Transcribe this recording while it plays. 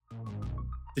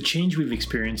The change we've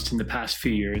experienced in the past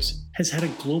few years has had a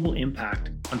global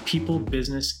impact on people,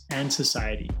 business, and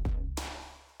society.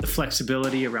 The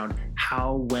flexibility around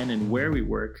how, when, and where we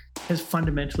work has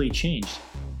fundamentally changed,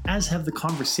 as have the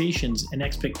conversations and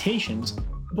expectations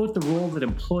about the role that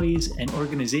employees and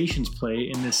organizations play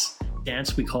in this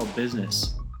dance we call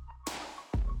business.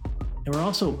 And we're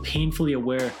also painfully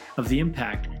aware of the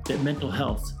impact that mental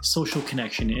health, social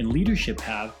connection, and leadership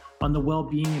have on the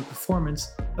well-being and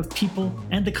performance of people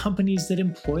and the companies that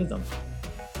employ them.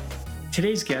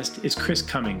 Today's guest is Chris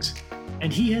Cummings,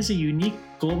 and he has a unique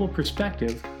global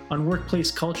perspective on workplace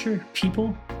culture,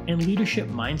 people, and leadership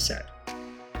mindset.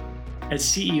 As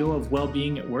CEO of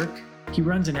Wellbeing at Work, he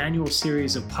runs an annual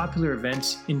series of popular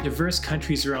events in diverse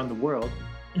countries around the world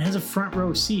and has a front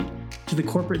row seat to the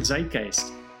corporate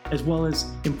zeitgeist, as well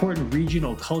as important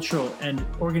regional, cultural, and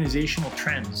organizational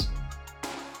trends.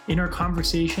 In our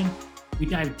conversation, we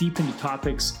dive deep into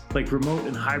topics like remote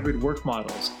and hybrid work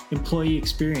models, employee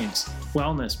experience,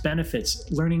 wellness, benefits,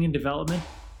 learning and development,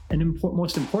 and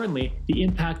most importantly, the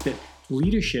impact that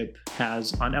leadership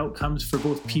has on outcomes for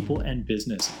both people and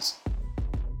businesses.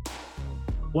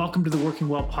 Welcome to the Working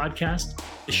Well podcast,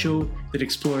 the show that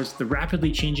explores the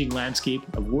rapidly changing landscape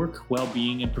of work,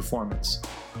 well-being, and performance.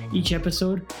 Each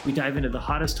episode, we dive into the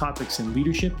hottest topics in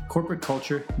leadership, corporate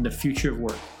culture, and the future of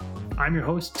work. I'm your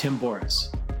host, Tim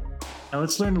Boris. Now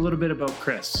let's learn a little bit about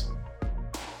Chris.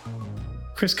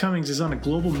 Chris Cummings is on a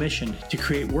global mission to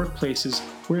create workplaces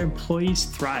where employees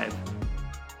thrive.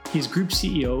 He's Group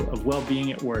CEO of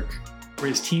Wellbeing at Work, where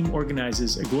his team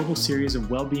organizes a global series of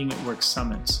Wellbeing at Work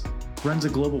summits, runs a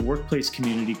global workplace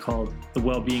community called the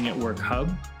Wellbeing at Work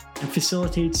Hub, and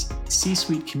facilitates a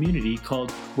C-suite community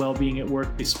called Wellbeing at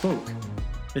Work Bespoke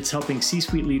that's helping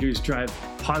C-suite leaders drive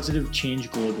positive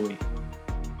change globally.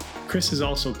 Chris is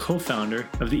also co-founder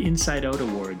of the Inside Out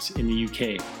Awards in the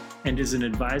UK and is an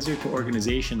advisor to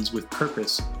organizations with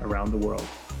purpose around the world.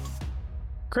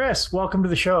 Chris, welcome to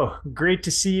the show. Great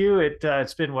to see you.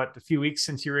 It's been, a few weeks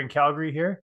since you were in Calgary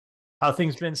here? How have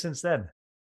things been since then?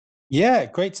 Yeah,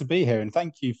 great to be here, and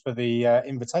thank you for the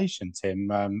invitation, Tim.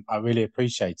 I really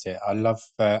appreciate it. I love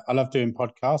doing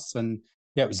podcasts, and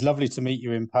yeah, it was lovely to meet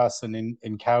you in person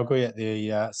in Calgary at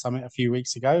the summit a few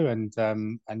weeks ago,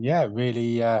 and yeah,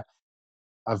 really,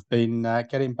 I've been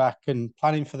getting back and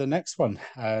planning for the next one.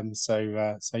 So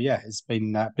yeah, it's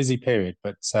been a busy period,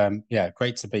 but yeah,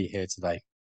 great to be here today.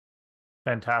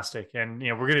 Fantastic, and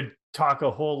we're going to talk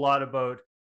a whole lot about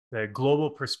the global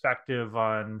perspective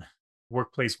on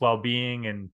workplace well-being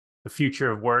and the future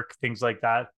of work, things like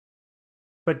that.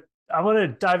 But I want to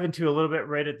dive into a little bit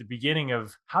right at the beginning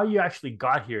of how you actually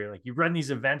got here. Like, you run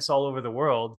these events all over the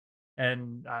world,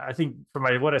 and I think from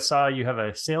what I saw, you have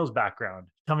a sales background.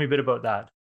 Tell me a bit about that.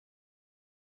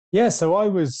 Yeah, so I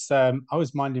was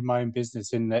minding my own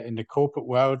business in the corporate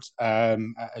world,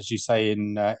 as you say,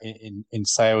 in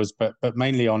sales, but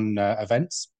mainly on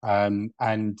events,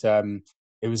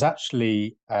 it was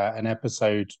actually an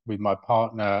episode with my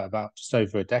partner about just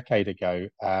over a decade ago.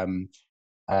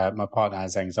 My partner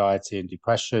has anxiety and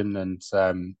depression, and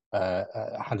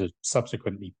had a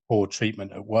subsequently poor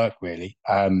treatment at work, really,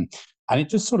 and it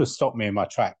just sort of stopped me in my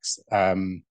tracks.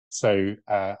 So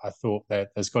I thought that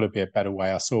there's got to be a better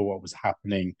way. I saw what was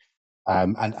happening,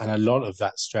 and a lot of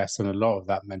that stress and a lot of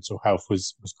that mental health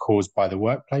was caused by the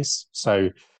workplace.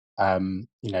 So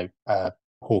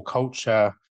poor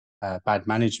culture, bad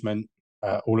management,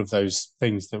 all of those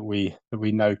things that we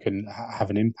know can have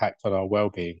an impact on our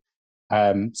well-being.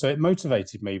 So it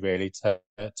motivated me really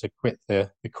to quit the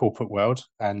corporate world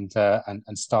and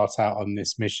start out on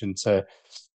this mission to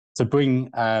bring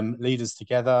leaders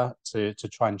together to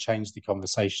try and change the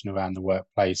conversation around the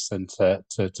workplace, and to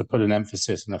put an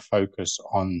emphasis and a focus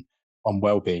on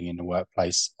well-being in the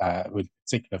workplace, with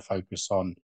particular focus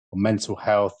on mental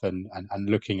health and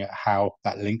looking at how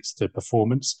that links to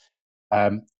performance.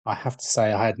 I have to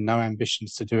say I had no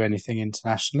ambitions to do anything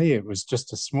internationally. It was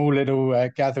just a small little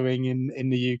gathering in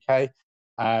the UK.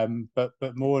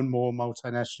 But more and more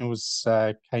multinationals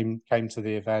came to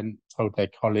the event, told their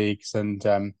colleagues, and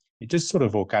it just sort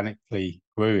of organically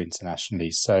grew internationally.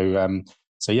 So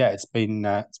yeah, it's been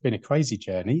a crazy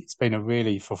journey. It's been a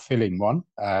really fulfilling one.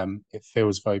 It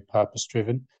feels very purpose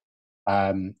driven,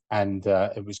 and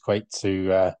it was great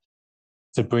to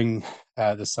bring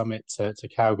the summit to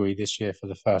Calgary this year for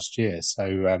the first year. So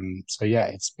yeah,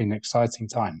 it's been an exciting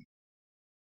time.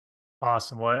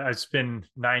 Awesome. Well, it's been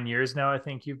 9 years now, I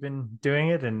think you've been doing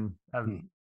it, and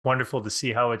wonderful to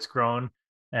see how it's grown.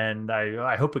 And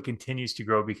I hope it continues to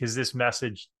grow, because this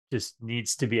message just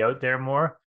needs to be out there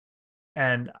more.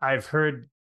 And I've heard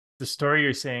the story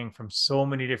you're saying from so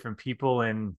many different people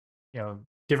in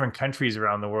different countries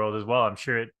around the world as well. I'm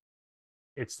sure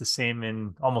it's the same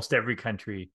in almost every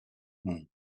country. Mm.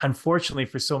 Unfortunately,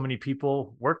 for so many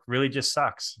people, work really just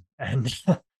sucks, and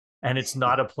and it's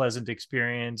not Yeah. a pleasant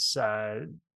experience.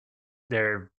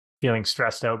 They're feeling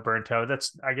stressed out, burnt out.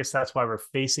 I guess that's why we're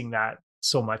facing that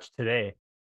so much today.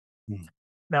 Mm.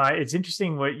 Now, it's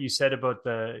interesting what you said about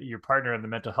your partner on the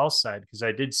mental health side, because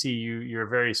I did see you're a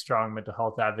very strong mental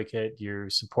health advocate. You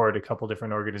support a couple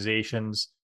different organizations,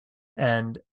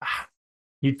 and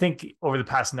you'd think over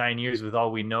the past 9 years, with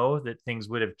all we know, that things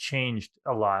would have changed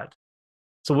a lot.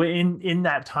 So in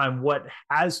that time, what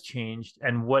has changed,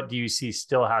 and what do you see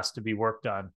still has to be worked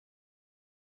on?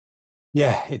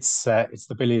 Yeah, it's the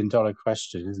 $1 billion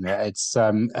question, isn't it?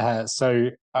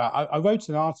 I wrote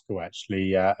an article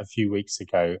actually a few weeks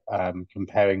ago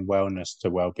comparing wellness to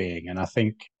well-being, and I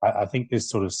think this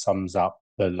sort of sums up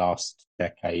the last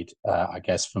decade, I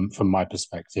guess, from my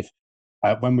perspective.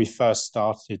 When we first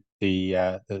started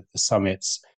the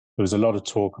summits, there was a lot of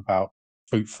talk about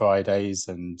Fruit Fridays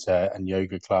and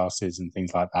yoga classes and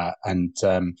things like that, and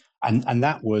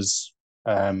that was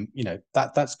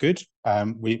that's good.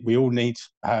 We all need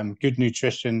good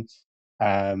nutrition,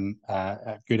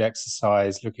 good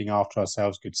exercise, looking after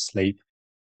ourselves, good sleep.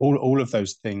 All of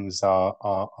those things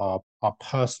are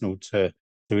personal to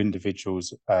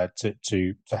individuals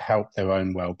to help their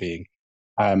own well-being.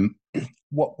 Um,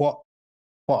 what what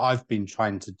what I've been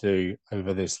trying to do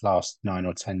over this last 9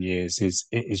 or 10 years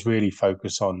is really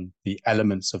focus on the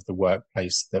elements of the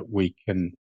workplace that we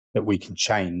can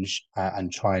change and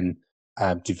try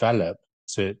and develop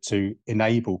to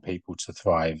enable people to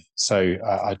thrive. So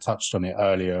I touched on it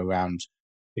earlier around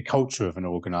the culture of an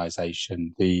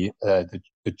organization, the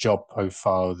job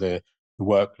profile, the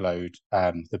workload,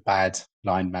 the bad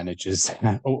line managers,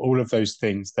 all of those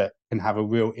things that can have a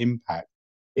real impact.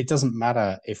 It doesn't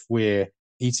matter if we're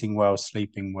eating well,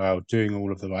 sleeping well, doing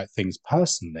all of the right things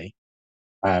personally,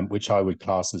 which I would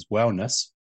class as wellness.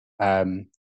 Um,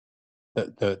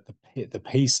 the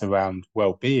piece around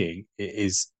well-being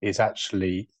is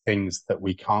actually things that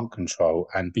we can't control,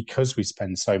 and because we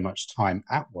spend so much time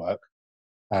at work,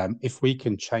 if we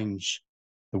can change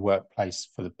the workplace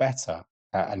for the better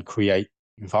and create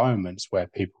environments where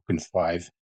people can thrive,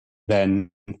 then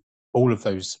all of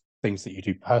those things that you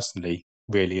do personally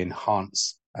really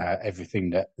enhance everything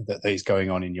that is going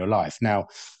on in your life. Now,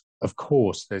 of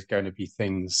course, there's going to be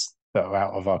things that are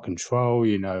out of our control.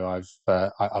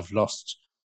 I've lost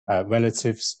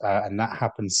relatives, and that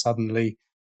happens suddenly,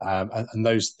 and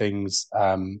those things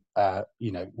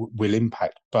will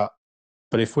impact. But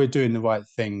if we're doing the right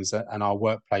things and our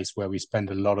workplace where we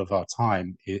spend a lot of our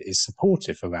time is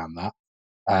supportive around that,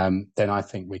 then I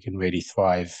think we can really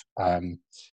thrive.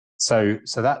 So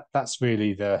that's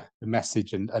really the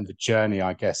message and the journey,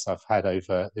 I guess, I've had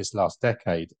over this last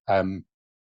decade. And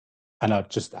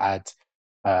I'd just add,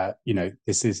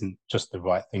 this isn't just the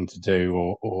right thing to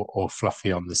do or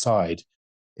fluffy on the side.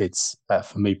 It's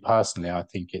for me personally, I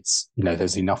think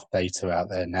there's enough data out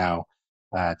there now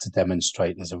to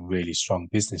demonstrate there's a really strong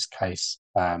business case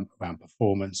around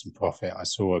performance and profit. I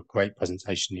saw a great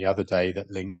presentation the other day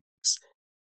that links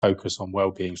focus on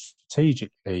well-being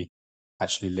strategically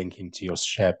actually linking to your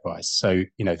share price. So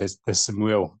there's some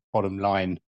real bottom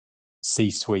line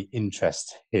C-suite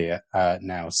interest here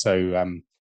now. So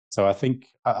I think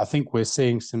we're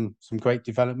seeing some great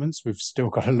developments. We've still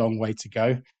got a long way to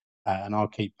go, and I'll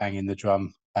keep banging the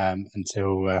drum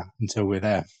until we're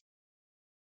there.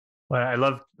 Well, I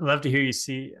love to hear you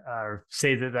say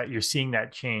that you're seeing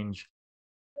that change.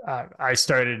 I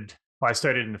started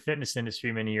in the fitness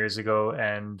industry many years ago,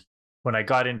 and when I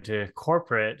got into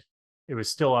corporate, it was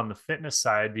still on the fitness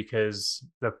side because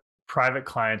the private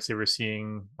clients they were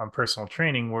seeing on personal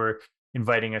training were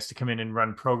inviting us to come in and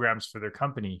run programs for their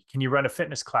company. Can you run a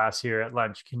fitness class here at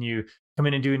lunch? Can you come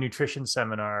in and do a nutrition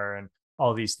seminar and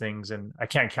all these things? And I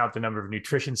can't count the number of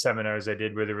nutrition seminars I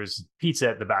did where there was pizza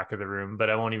at the back of the room, but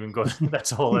I won't even go.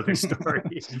 That's a whole other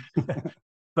story.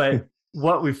 But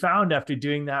what we found after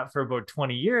doing that for about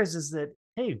 20 years is that,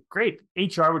 hey, great,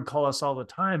 HR would call us all the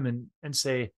time and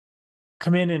say,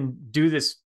 come in and do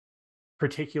this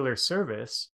particular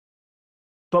service.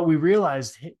 But we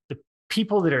realized, hey, the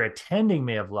people that are attending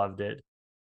may have loved it,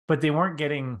 but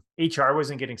HR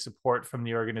wasn't getting support from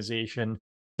the organization.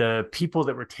 The people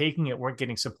that were taking it weren't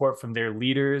getting support from their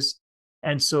leaders.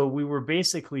 And so we were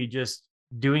basically just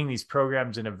doing these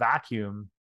programs in a vacuum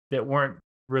that weren't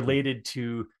related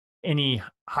to any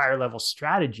higher level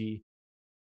strategy.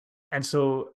 And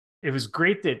so it was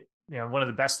great that, one of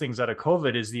the best things out of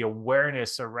COVID is the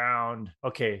awareness around,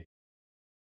 okay,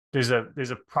 there's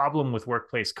a problem with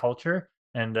workplace culture,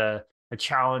 and a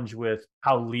challenge with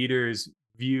how leaders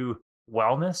view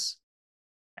wellness,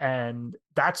 and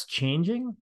that's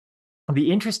changing.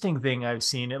 The interesting thing I've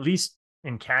seen, at least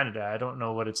in Canada, I don't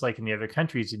know what it's like in the other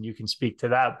countries, and you can speak to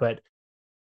that, but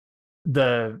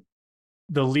the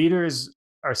the leaders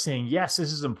are saying, yes,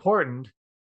 this is important,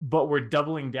 but we're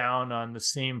doubling down on the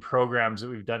same programs that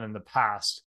we've done in the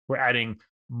past. We're adding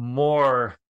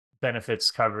more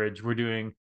benefits coverage. We're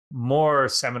doing more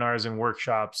seminars and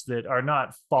workshops that are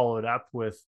not followed up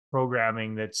with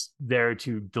programming that's there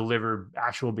to deliver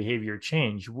actual behavior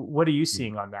change. What are you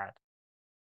seeing on that?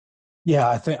 Yeah,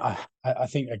 I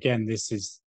think again, this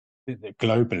is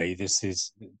globally. This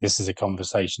is a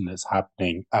conversation that's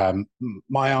happening.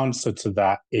 My answer to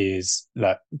that is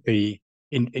that the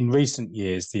in recent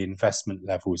years the investment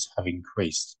levels have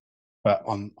increased, but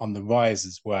on the rise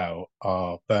as well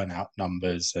are burnout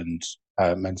numbers and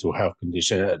mental health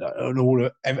condition,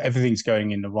 and everything's going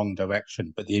in the wrong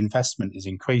direction. But the investment is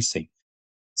increasing.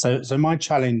 So my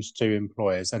challenge to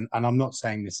employers, and I'm not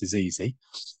saying this is easy,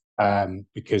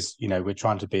 because we're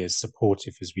trying to be as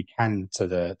supportive as we can to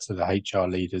the HR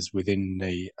leaders within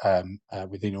the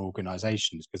within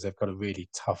organisations, because they've got a really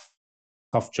tough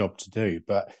job to do.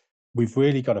 But we've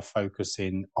really got to focus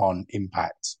in on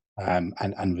impact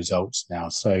and results now.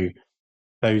 So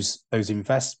those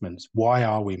investments, why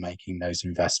are we making those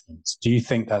investments? Do you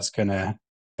think that's going to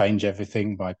change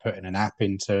everything by putting an app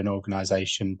into an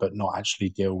organisation but not actually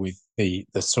deal with the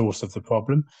source of the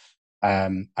problem?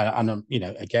 Again,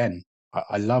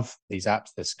 I love these apps.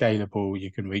 They're scalable.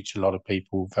 You can reach a lot of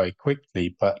people very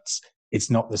quickly, but it's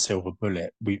not the silver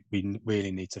bullet. We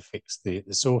really need to fix the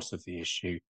source of the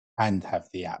issue and have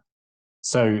the app.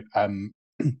 So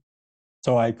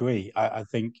so I agree. I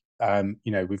think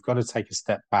we've got to take a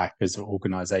step back as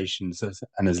organisations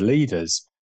and as leaders,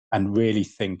 and really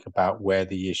think about where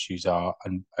the issues are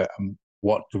and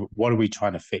what are we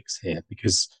trying to fix here?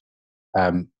 Because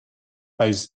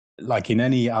those, like in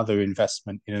any other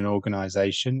investment in an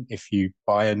organization, if you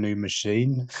buy a new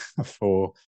machine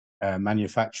for a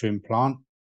manufacturing plant,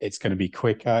 it's going to be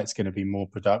quicker, it's going to be more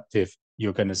productive,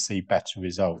 you're going to see better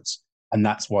results. And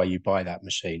that's why you buy that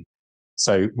machine.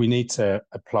 So we need to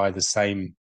apply the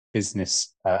same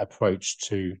business approach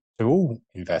to all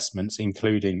investments,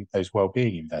 including those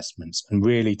well-being investments, and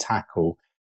really tackle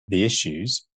the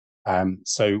issues.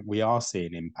 So we are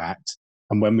seeing impact.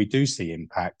 And when we do see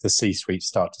impact, the C-suite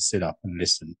start to sit up and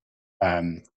listen.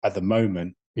 At the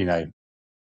moment,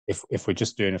 if we're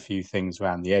just doing a few things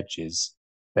around the edges,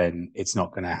 then it's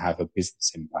not going to have a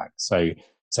business impact.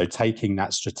 So taking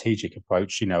that strategic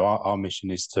approach, our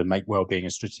mission is to make well-being a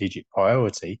strategic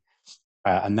priority.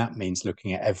 And that means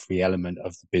looking at every element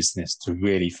of the business to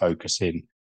really focus in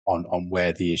on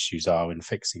where the issues are and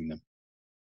fixing them.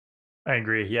 I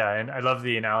agree. Yeah, and I love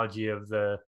the analogy of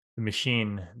the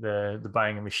machine, the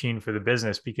buying a machine for the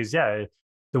business, because yeah,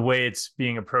 the way it's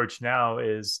being approached now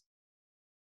is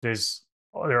there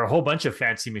are a whole bunch of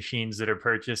fancy machines that are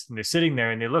purchased and they're sitting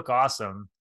there and they look awesome,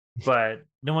 but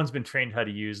no one's been trained how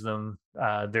to use them.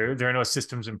 There are no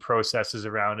systems and processes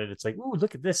around it. It's like, oh,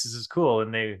 look at this is cool,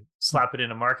 and they slap it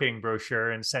in a marketing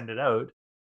brochure and send it out,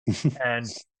 and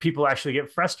people actually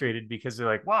get frustrated because they're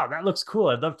like, wow, that looks cool,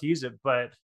 I'd love to use it,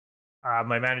 but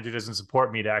my manager doesn't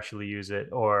support me to actually use it,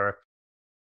 or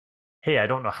hey, I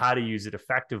don't know how to use it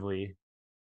effectively,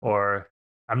 or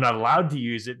I'm not allowed to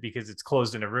use it because it's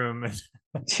closed in a room.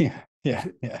 Yeah,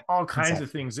 All kinds of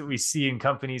exactly. things that we see in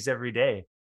companies every day.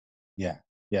 Yeah,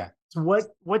 yeah. So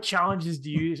what challenges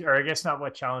do you, or I guess not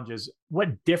what challenges,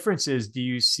 what differences do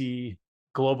you see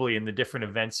globally in the different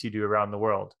events you do around the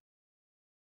world?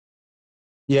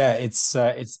 Yeah, it's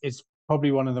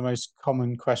probably one of the most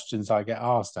common questions I get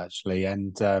asked, actually,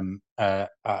 and I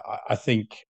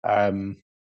think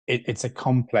it's a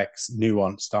complex,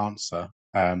 nuanced answer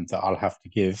that I'll have to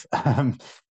give.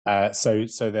 So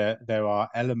there are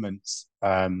elements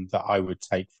that I would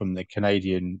take from the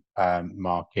Canadian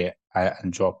market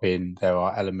and drop in. There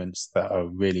are elements that are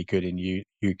really good in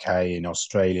UK, in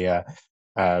Australia,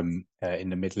 in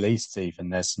the Middle East. Even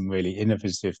there's some really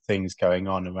innovative things going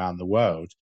on around the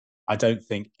world. I don't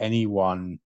think any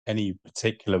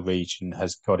particular region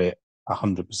has got it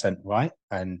 100% right,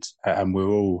 and we're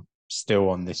all still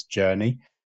on this journey.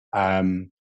 But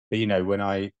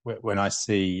when I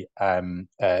see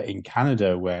in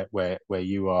Canada where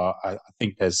you are, I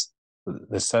think there's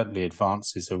certainly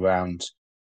advances around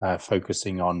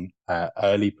focusing on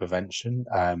early prevention,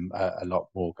 a lot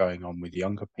more going on with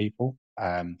younger people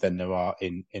than there are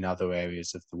in other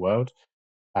areas of the world.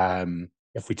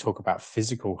 if we talk about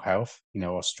physical health,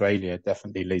 Australia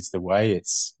definitely leads the way.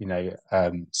 It's,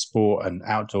 sport and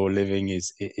outdoor living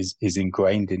is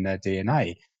ingrained in their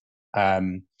DNA. I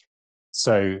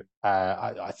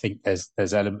think there's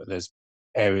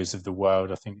areas of the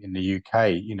world. I think in the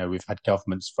UK, we've had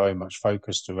governments very much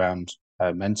focused around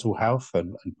mental health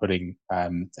and putting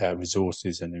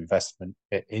resources and investment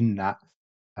in that.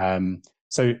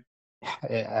 So,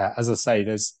 as I say,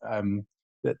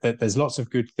 there's lots of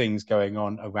good things going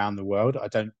on around the world. I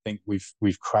don't think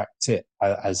we've cracked it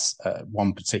as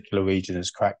one particular region has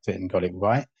cracked it and got it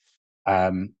right.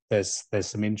 There's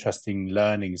some interesting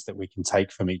learnings that we can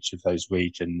take from each of those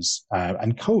regions,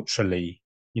 and culturally,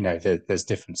 there's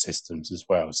different systems as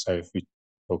well. So if we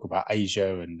talk about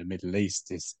Asia and the Middle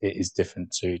East, it is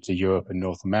different to Europe and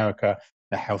North America.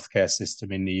 The healthcare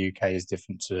system in the UK is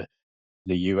different to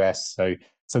the US. So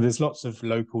there's lots of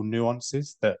local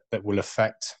nuances that will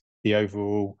affect the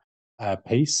overall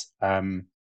piece.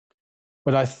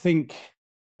 But I think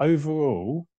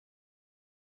overall,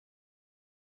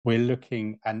 we're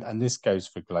looking, and this goes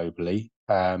for globally,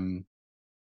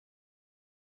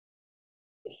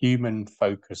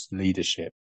 human-focused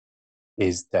leadership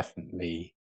is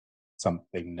definitely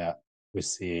something that we're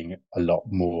seeing a lot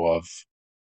more of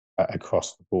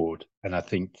across the board. And I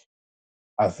think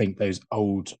those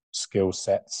old skill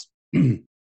sets that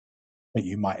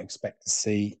you might expect to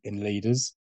see in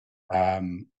leaders,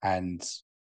 and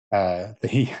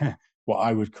the what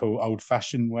I would call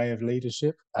old-fashioned way of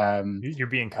leadership. You're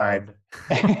being kind.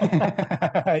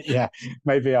 Yeah,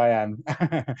 maybe I am.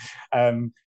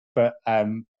 But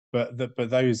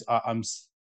those I'm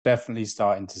definitely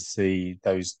starting to see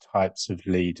those types of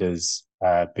leaders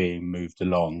being moved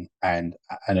along, and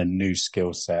a new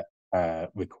skill set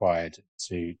required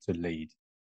to lead.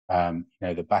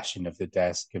 The bashing of the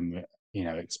desk and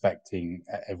expecting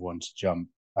everyone to jump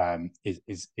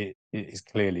is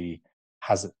clearly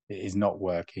is not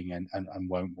working and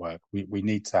won't work. We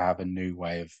need to have a new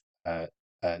way of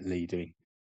leading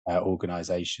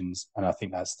organizations, and I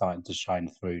think that's starting to shine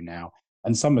through now.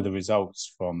 And some of the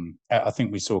results from I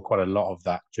think we saw quite a lot of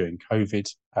that during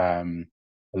COVID. A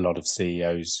lot of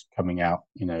CEOs coming out,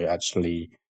 actually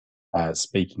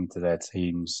speaking to their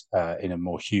teams in a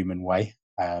more human way.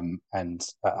 And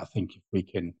I think if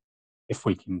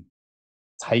we can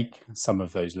take some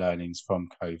of those learnings from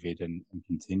COVID and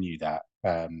continue that,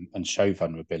 and show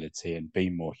vulnerability and be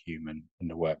more human in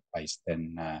the workplace,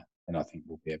 then I think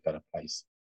we'll be a better place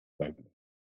globally.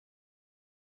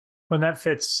 When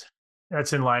that's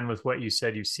in line with what you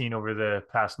said you've seen over the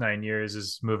past 9 years,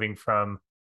 is moving from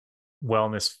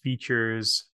wellness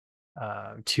features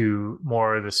to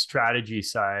more of the strategy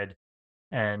side.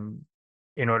 And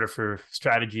in order for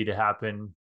strategy to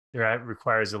happen, there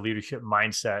requires a leadership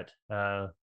mindset.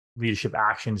 Leadership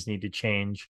actions need to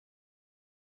change.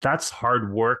 That's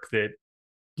hard work that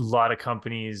a lot of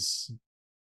companies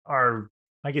are,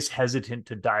 I guess, hesitant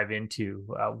to dive into.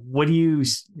 What do you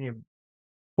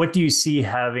see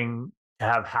having to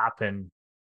have happen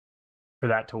for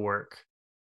that to work?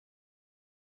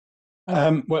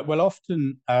 Well,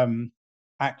 often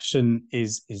action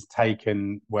is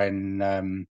taken when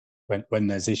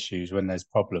there's issues, when there's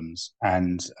problems,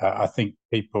 and I think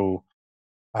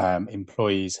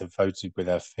employees have voted with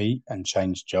their feet and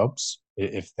changed jobs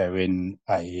if they're in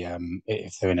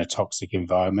a toxic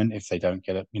environment. If they don't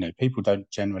get it, people don't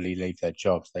generally leave their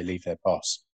jobs; they leave their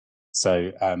boss.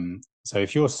 So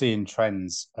if you're seeing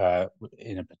trends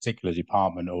in a particular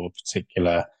department or a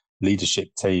particular leadership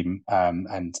team,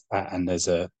 and there's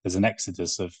an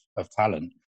exodus of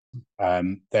talent,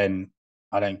 then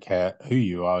I don't care who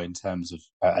you are in terms of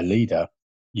a leader,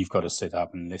 you've got to sit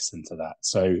up and listen to that.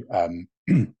 So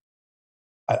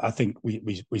I think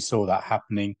we saw that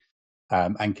happening,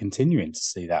 and continuing to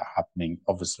see that happening.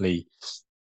 Obviously,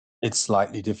 it's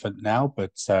slightly different now,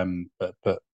 but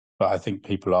I think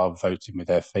people are voting with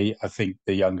their feet. I think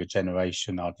the younger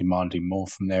generation are demanding more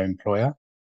from their employer.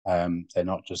 They're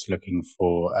not just looking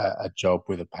for a job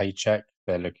with a paycheck.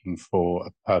 They're looking for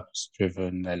a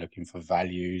purpose-driven. They're looking for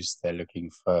values. They're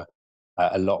looking for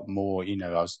a lot more.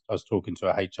 I was talking to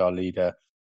a HR leader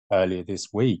earlier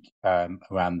this week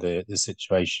around the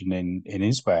situation in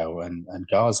Israel and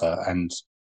Gaza, and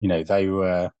they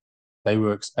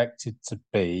were expected to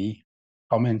be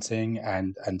commenting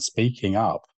and speaking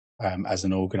up as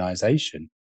an organization,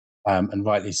 and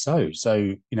rightly so.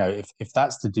 So if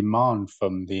that's the demand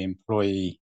from the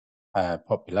employee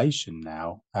population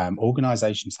now,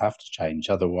 organizations have to change.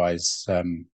 Otherwise,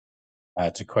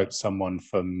 to quote someone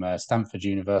from Stanford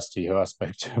University who I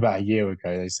spoke to about a year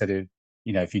ago, they said,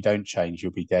 if you don't change,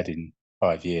 you'll be dead in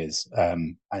 5 years.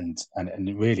 And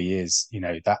it really is,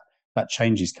 that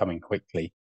change is coming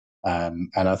quickly. And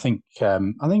I think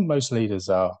most leaders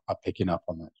are picking up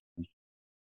on that.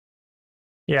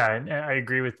 Yeah, and I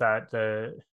agree with that.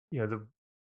 The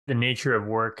nature of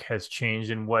work has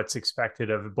changed and what's expected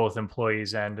of both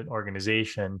employees and an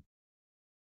organization.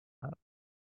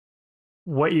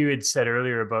 What you had said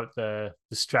earlier about the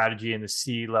strategy and the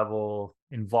C-level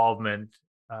involvement,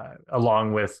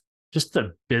 along with just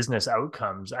the business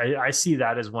outcomes, I see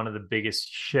that as one of the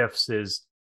biggest shifts. Is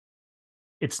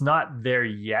it's not there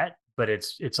yet, but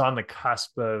it's on the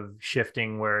cusp of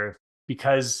shifting, where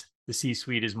because the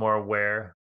C-suite is more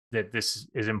aware that this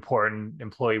is important,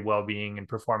 employee well-being and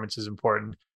performance is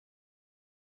important.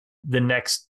 The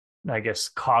next, I guess,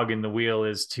 cog in the wheel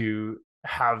is to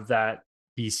have that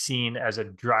be seen as a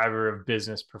driver of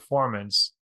business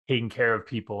performance, taking care of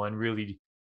people and really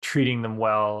treating them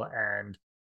well, and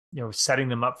setting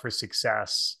them up for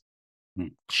success,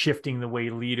 shifting the way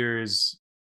leaders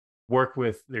work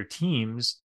with their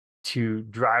teams to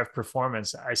drive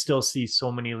performance. I still see so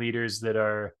many leaders that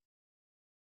are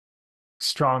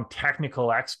strong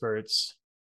technical experts,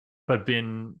 but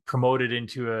been promoted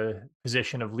into a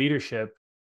position of leadership,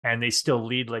 and they still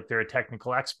lead like they're a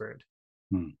technical expert.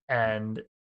 And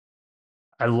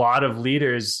a lot of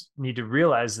leaders need to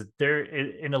realize that they're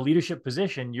in a leadership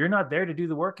position. You're not there to do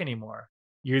the work anymore.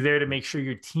 You're there to make sure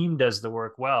your team does the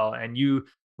work well, and you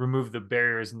remove the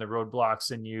barriers and the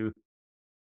roadblocks, and you're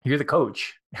the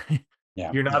coach.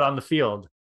 Yeah, You're not on the field.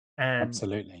 And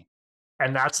absolutely.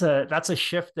 and that's a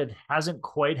shift that hasn't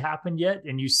quite happened yet.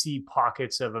 And you see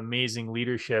pockets of amazing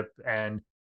leadership and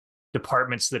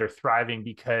departments that are thriving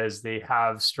because they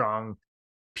have strong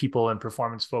people and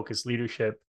performance focused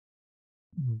leadership.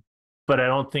 But I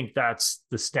don't think that's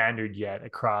the standard yet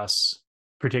across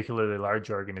particularly large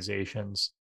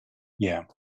organizations. Yeah,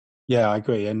 I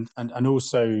agree. And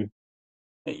also,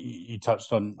 you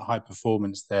touched on high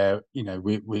performance there.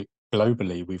 We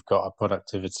globally, we've got a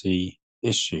productivity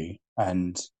issue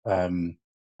and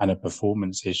a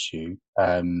performance issue.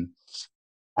 And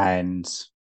there's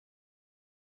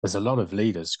a lot of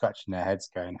leaders scratching their heads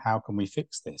going, how can we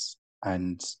fix this?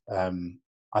 And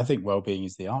I think well-being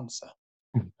is the answer.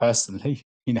 Personally,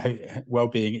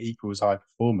 well-being equals high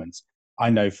performance. I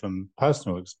know from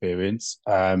personal experience,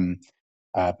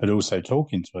 but also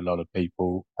talking to a lot of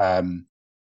people,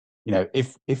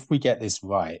 if we get this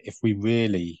right, if we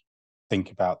really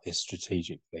think about this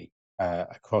strategically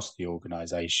across the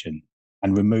organization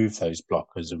and remove those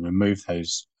blockers and remove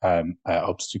those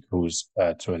obstacles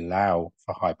to allow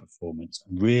for high performance,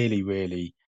 and really,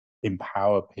 really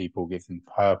empower people, give them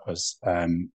purpose,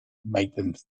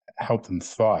 help them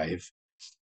thrive,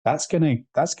 that's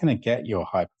gonna get your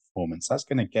high performance. That's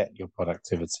gonna get your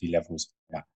productivity levels.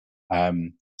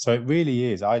 So it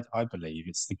really is. I believe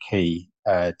it's the key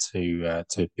to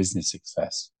business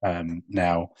success.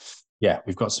 Now,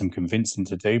 we've got some convincing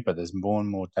to do, but there's more and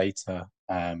more data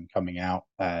coming out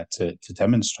to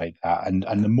demonstrate that.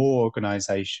 And the more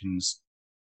organisations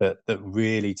that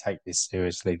really take this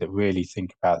seriously, that really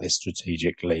think about this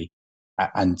strategically,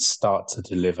 and start to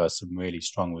deliver some really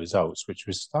strong results, which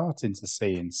we're starting to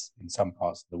see in some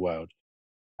parts of the world,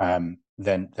 then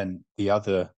the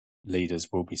other leaders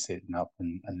will be sitting up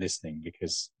and listening,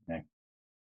 because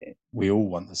we all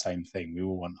want the same thing. We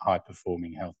all want high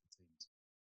performing, healthy teams.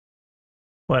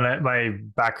 Well, my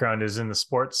background is in the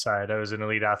sports side. I was an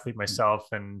elite athlete myself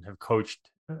and have coached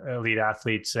elite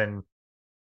athletes, and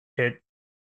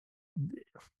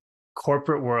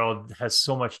corporate world has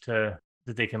so much that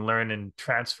they can learn and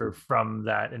transfer from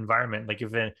that environment. Like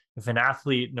if an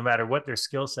athlete, no matter what their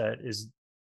skill set is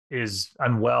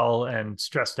unwell and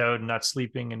stressed out and not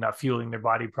sleeping and not fueling their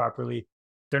body properly,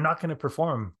 they're not going to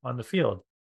perform on the field.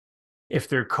 If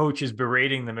their coach is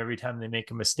berating them every time they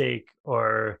make a mistake,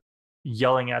 or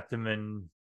yelling at them in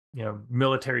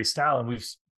military style, and we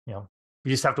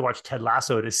just have to watch Ted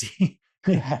Lasso to see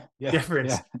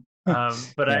difference.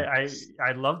 But I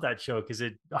love that show because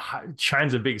it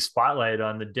shines a big spotlight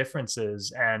on the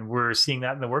differences, and we're seeing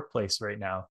that in the workplace right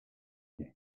now.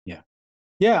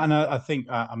 And I think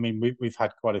we've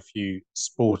had quite a few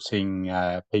sporting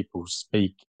people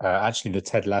speak. Actually, the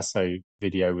Ted Lasso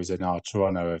video was in our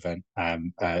Toronto event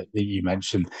that you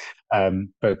mentioned,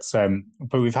 but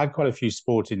we've had quite a few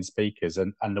sporting speakers,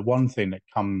 and the one thing that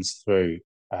comes through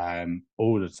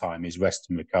all the time is rest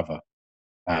and recover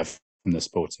from the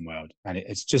sporting world, and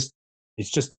it's just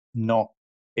not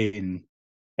in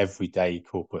everyday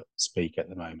corporate speak at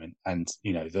the moment. And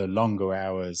the longer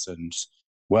hours and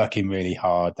working really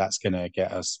hard, that's going to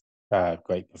get us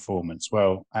great performance.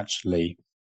 Well, actually,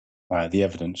 The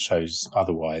evidence shows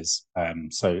otherwise.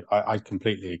 So I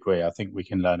completely agree. I think we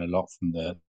can learn a lot from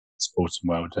the sporting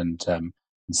world, and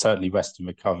certainly rest and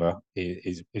recover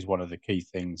is one of the key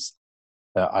things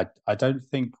that I don't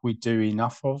think we do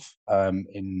enough of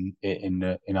in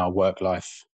our work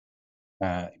life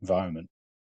environment.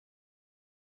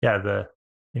 Yeah, the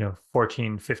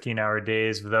 14, 15-hour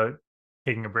days without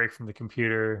taking a break from the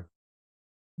computer.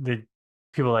 The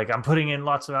people are like, I'm putting in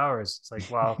lots of hours. It's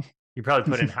like, well, you probably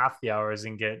put in half the hours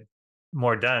and get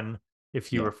more done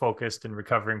if you Yeah, were focused and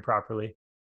recovering properly.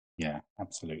 yeah,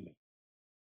 absolutely.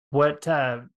 What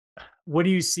what do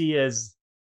you see as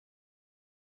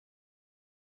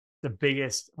the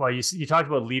biggest? Well, you talked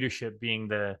about leadership being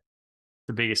the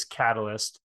biggest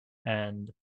catalyst, and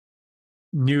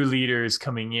new leaders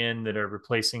coming in that are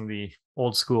replacing the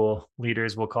old school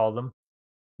leaders, we'll call them.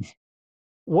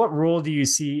 What role do you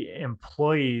see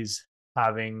employees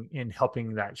having in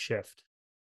helping that shift?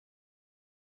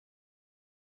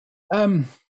 Um,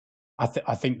 I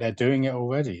think they're doing it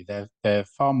already. They're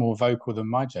far more vocal than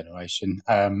my generation,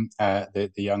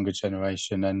 the younger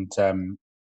generation, and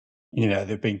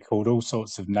they've been called all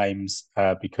sorts of names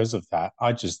because of that.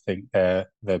 I just think they're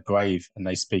brave and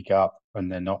they speak up,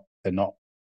 and they're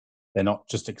not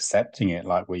just accepting it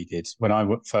like we did. When I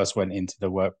first went into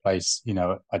the workplace,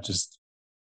 I just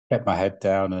kept my head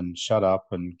down and shut up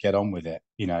and get on with it,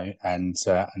 and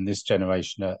this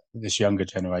generation, this younger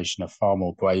generation, are far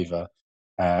more braver,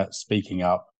 speaking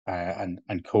up and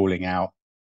calling out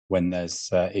when there's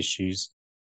issues,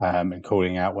 and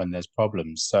calling out when there's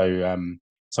problems.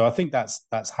 So I think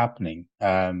that's happening,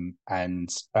 and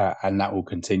that will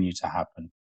continue to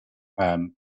happen.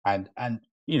 Um, and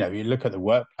you look at the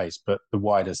workplace, but the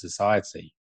wider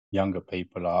society, younger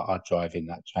people are driving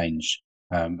that change,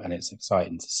 and it's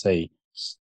exciting to see.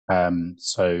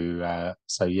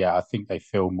 So yeah, I think they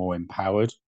feel more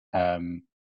empowered, um,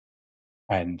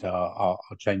 and are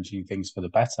changing things for the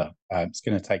better. It's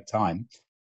going to take time,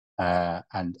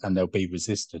 and there'll be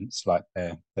resistance like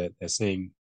they're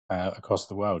seeing across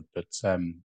the world,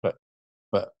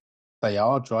 but they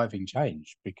are driving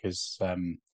change because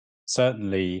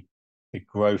certainly the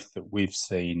growth that we've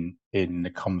seen in the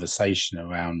conversation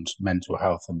around mental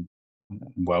health and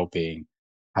well-being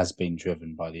has been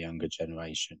driven by the younger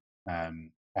generation,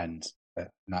 and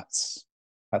that's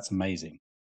amazing,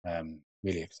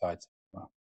 really exciting. Well,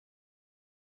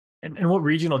 And what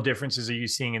regional differences are you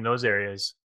seeing in those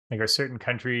areas? Like, are certain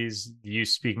countries you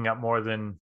speaking up more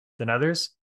than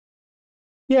others?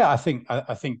 yeah, I think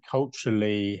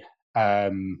culturally,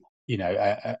 again,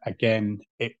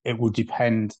 it will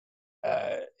depend.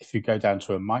 If you go down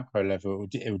to a micro level,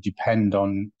 it would depend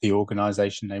on the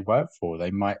organization they work for.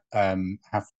 They might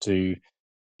have to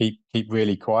keep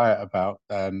really quiet about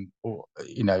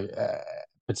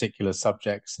particular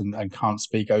subjects, and can't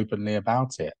speak openly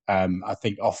about it. I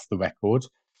think off the record,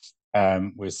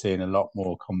 we're seeing a lot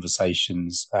more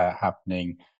conversations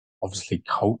happening, obviously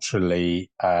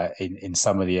culturally, in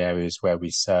some of the areas where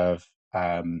we serve.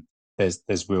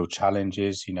 There's real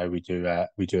challenges. We do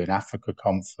an Africa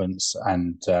conference,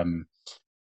 and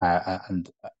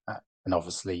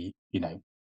obviously,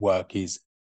 work is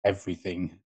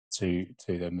everything to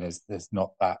them. There's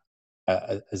not that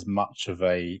as much of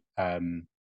a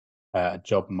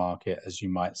job market as you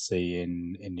might see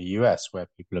in the US, where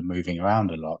people are moving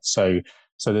around a lot. So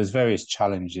there's various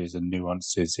challenges and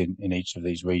nuances in each of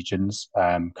these regions.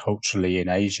 Culturally, in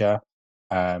Asia,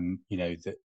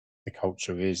 the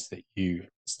culture is that you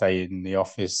stay in the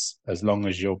office as long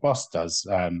as your boss does.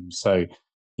 So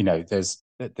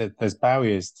there's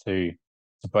barriers to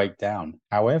break down.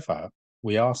 However,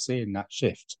 we are seeing that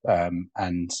shift,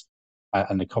 and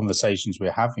the conversations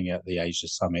we're having at the Asia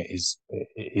Summit is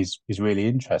really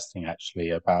interesting, actually,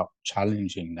 about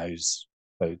challenging those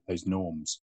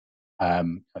norms.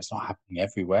 It's not happening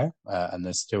everywhere, and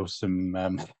there's still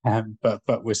some,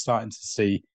 but we're starting to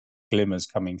see glimmers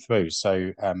coming through.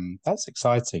 So that's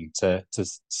exciting to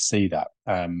see that.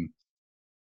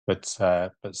 But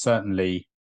certainly,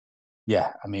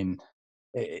 yeah, I mean,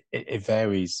 it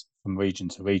varies from region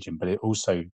to region, but it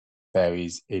also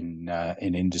varies in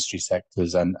industry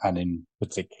sectors and in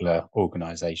particular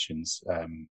organizations.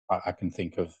 I can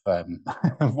think of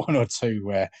one or two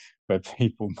where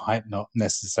people might not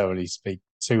necessarily speak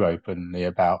too openly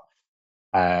about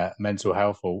mental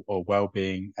health or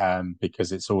well-being,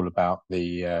 because it's all about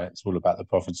the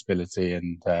profitability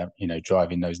and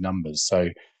driving those numbers. So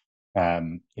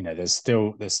there's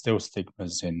still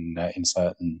stigmas in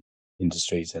certain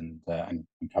industries and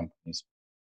companies.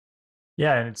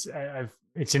 Yeah, and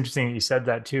it's interesting that you said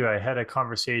that too. I had a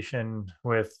conversation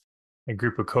with a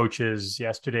group of coaches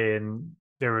yesterday, and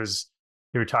they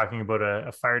were talking about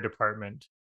a fire department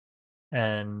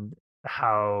and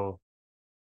how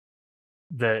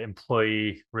the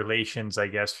employee relations, I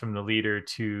guess, from the leader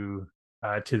to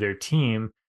their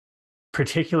team,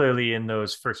 particularly in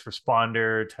those first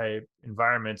responder type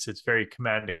environments, it's very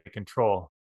command and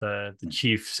control. The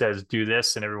chief says do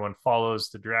this, and everyone follows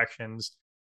the directions.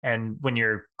 And when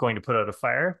you're going to put out a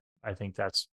fire, I think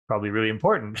that's probably really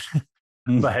important.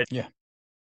 But Yeah.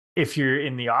 if you're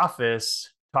in the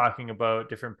office talking about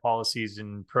different policies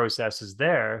and processes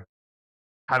there,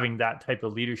 having that type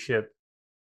of leadership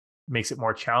makes it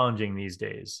more challenging these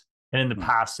days. And in the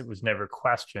past, it was never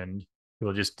questioned.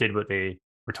 People just did what they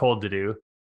were told to do.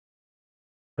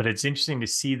 But it's interesting to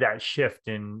see that shift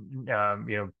in,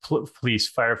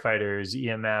 police, firefighters,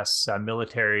 EMS,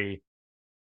 military,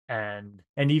 and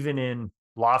even in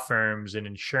law firms and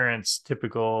insurance,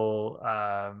 typical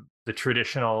the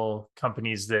traditional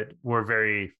companies that were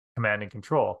very command and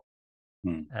control.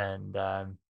 And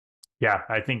yeah,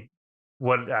 I think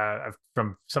what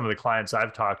from some of the clients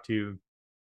I've talked to,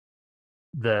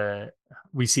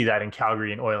 we see that in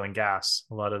Calgary and oil and gas.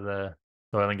 A lot of the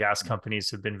oil and gas companies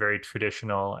have been very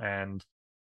traditional, and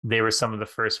they were some of the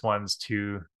first ones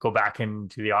to go back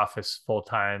into the office full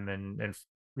time and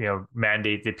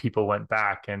mandate that people went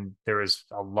back. And there was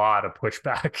a lot of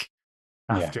pushback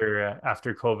Yeah.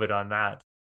 after COVID on that.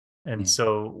 And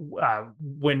so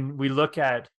when we look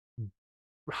at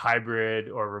hybrid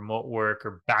or remote work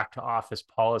or back to office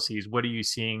policies, what are you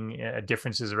seeing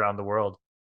differences around the world?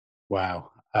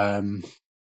 Wow.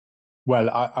 Well,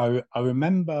 I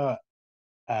remember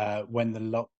when the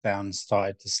lockdown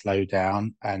started to slow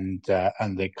down and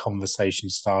the conversation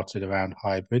started around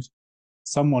hybrid.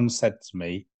 Someone said to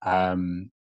me,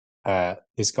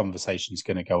 "This conversation is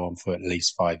going to go on for at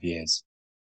least 5 years,"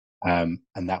 and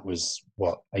that was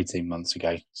 18 months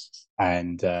ago.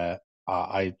 And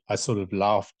I sort of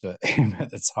laughed at him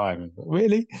at the time. And thought,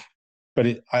 really?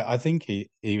 But I think he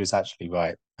was actually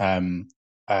right.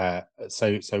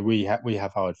 So we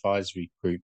have our advisory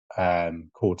group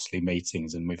quarterly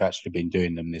meetings, and we've actually been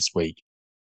doing them this week.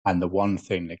 And the one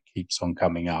thing that keeps on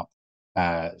coming up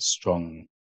strong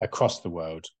across the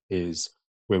world is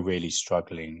we're really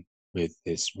struggling with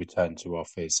this return to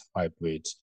office hybrid.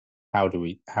 How do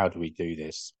we do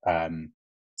this?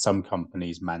 Some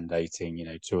companies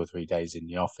mandating 2 or 3 days in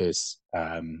the office.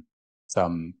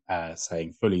 Some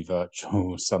saying fully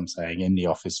virtual. Some saying in the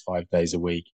office 5 days a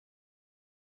week.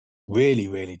 Really,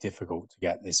 really difficult to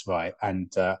get this right,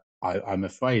 and I'm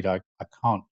afraid I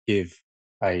can't give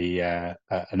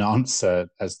an answer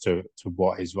as to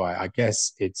what is right. I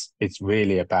guess it's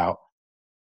really about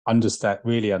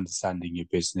understanding your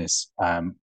business,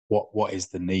 what is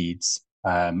the needs,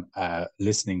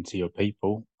 listening to your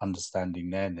people, understanding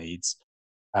their needs.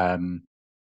 I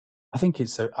think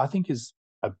it's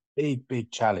a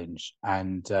big challenge,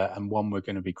 and one we're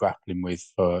going to be grappling with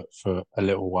for a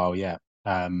little while yet.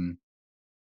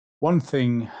 One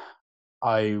thing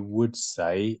I would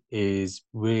say is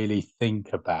really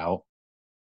think about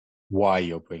why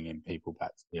you're bringing people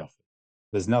back to the office.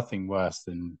 There's nothing worse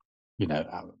than,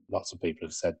 lots of people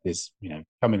have said this,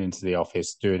 coming into the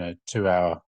office, doing a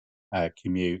 2-hour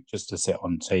commute just to sit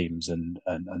on Teams and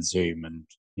Zoom. And,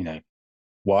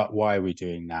 why are we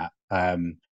doing that?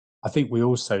 I think we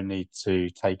also need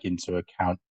to take into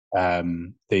account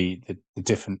the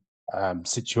different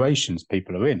situations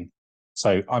people are in.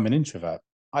 So I'm an introvert.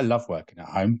 I love working at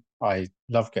home. I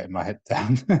love getting my head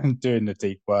down and doing the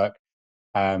deep work.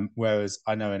 Whereas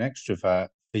I know an extrovert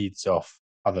feeds off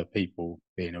other people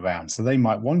being around. So they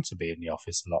might want to be in the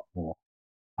office a lot more.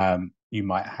 You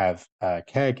might have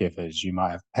caregivers, you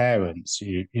might have parents,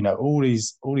 all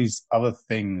these other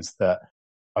things that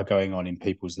are going on in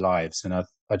people's lives. And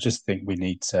I just think we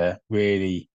need to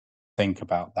really think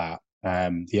about that.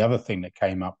 The other thing that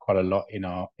came up quite a lot in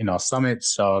our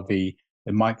summits are the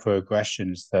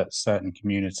microaggressions that certain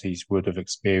communities would have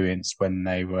experienced when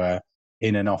they were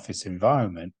in an office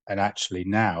environment, and actually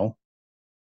now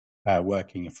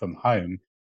working from home,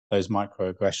 those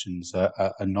microaggressions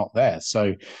are not there.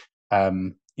 So I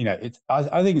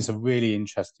think it's a really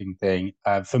interesting thing.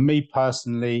 For me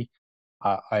personally,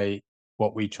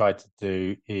 what we try to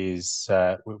do is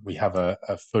we have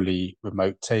a fully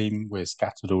remote team. We're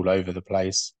scattered all over the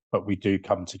place, but we do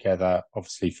come together,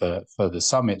 obviously, for the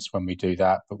summits when we do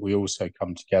that. But we also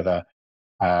come together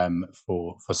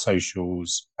for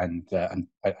socials and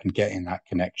getting that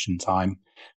connection time,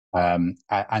 and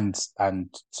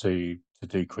to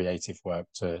do creative work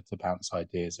to bounce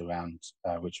ideas around,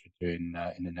 which we're doing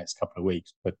in the next couple of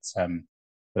weeks. But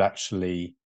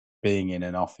actually being in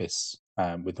an office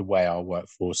with the way our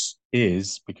workforce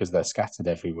is, because they're scattered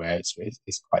everywhere,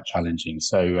 it's quite challenging.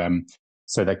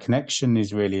 So the connection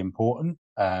is really important,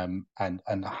 and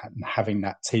having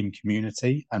that team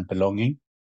community and belonging.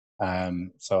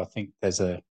 So I think there's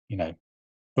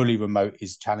fully remote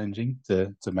is challenging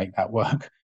to make that work.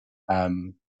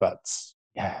 But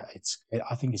yeah,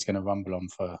 I think it's going to rumble on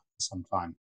for some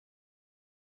time.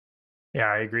 Yeah,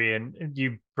 I agree. And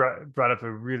you brought up a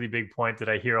really big point that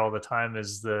I hear all the time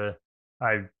is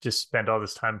I just spent all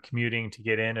this time commuting to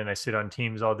get in, and I sit on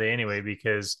Teams all day anyway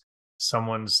because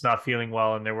someone's not feeling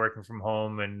well and they're working from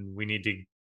home and we need to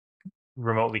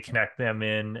remotely connect them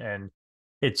in. And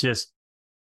it just,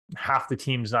 half the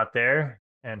team's not there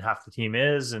and half the team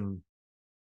is. And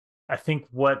I think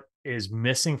what is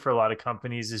missing for a lot of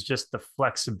companies is just the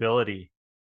flexibility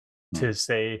Mm. to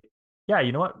say, yeah,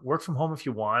 you know what, work from home if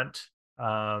you want.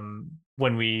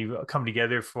 When we come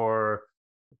together for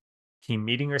team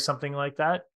meeting or something like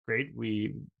that, great.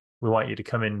 We want you to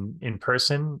come in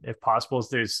person if possible.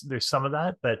 There's some of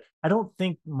that, but I don't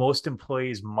think most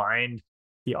employees mind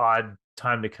the odd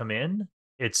time to come in.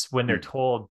 It's when they're Mm.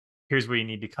 told, here's where you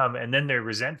need to come, and then they're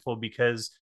resentful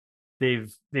because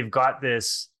they've got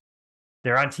this.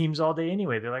 They're on Teams all day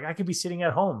anyway. They're like, I could be sitting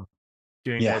at home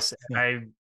doing Yeah, this, yeah,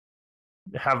 and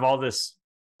I have all this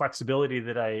flexibility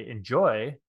that I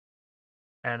enjoy,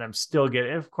 and I'm still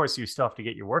getting. Of course, you still have to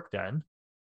get your work done,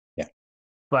 yeah.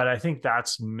 but I think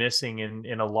that's missing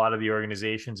in a lot of the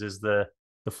organizations is the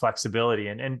flexibility.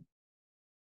 And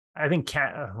I think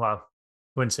well, I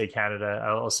wouldn't say Canada.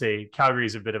 I'll say Calgary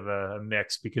is a bit of a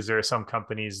mix because there are some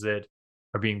companies that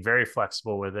are being very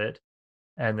flexible with it,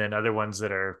 and then other ones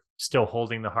that are still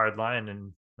holding the hard line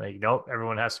and like, nope,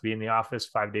 everyone has to be in the office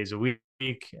 5 days a week.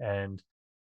 And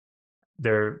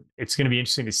it's going to be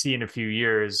interesting to see in a few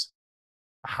years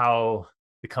how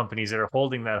the companies that are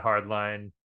holding that hard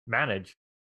line manage.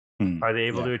 Mm. Are they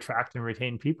able Yeah. to attract and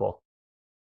retain people?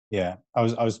 Yeah, I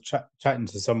was chatting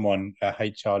to someone, a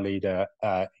HR leader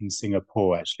in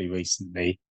Singapore actually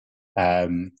recently,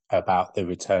 about the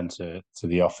return to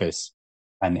the office,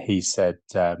 and he said,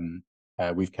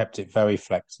 we've kept it very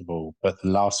flexible, but the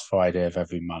last Friday of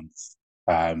every month,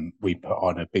 we put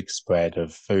on a big spread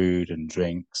of food and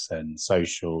drinks and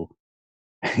social.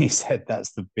 And he said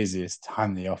that's the busiest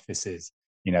time the office is.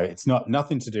 It's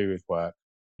nothing to do with work.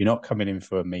 You're not coming in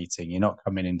for a meeting. You're not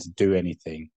coming in to do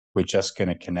anything. We're just going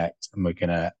to connect and we're going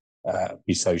to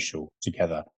be social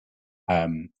together.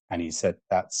 And he said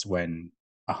that's when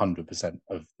 100%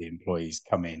 of the employees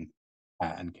come in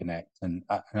and connect. I'm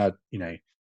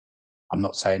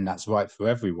not saying that's right for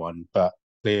everyone, but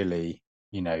clearly,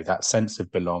 that sense of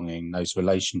belonging, those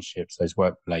relationships, those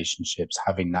work relationships,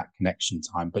 having that connection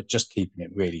time, but just keeping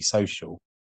it really social,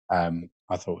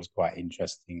 I thought was quite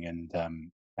interesting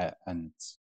and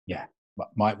yeah,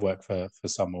 might work for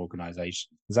some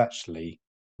organizations. Because actually,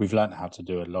 we've learned how to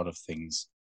do a lot of things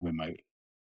remotely,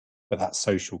 but that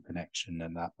social connection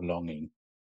and that belonging,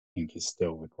 I think, is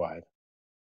still required.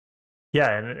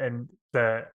 Yeah, and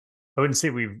the I wouldn't say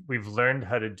we've learned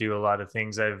how to do a lot of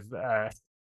things. I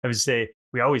would say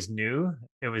we always knew.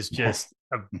 It was Yeah. just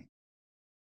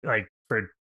like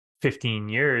for 15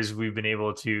 years we've been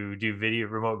able to do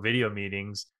remote video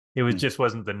meetings. It was Mm. just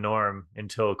wasn't the norm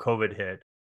until COVID hit.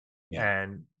 Yeah.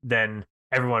 And then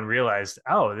everyone realized,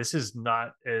 oh, this is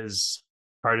not as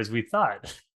hard as we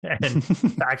thought. And in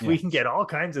fact, we Yeah. can get all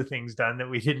kinds of things done that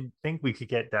we didn't think we could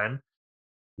get done.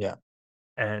 Yeah.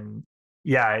 And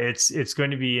yeah, it's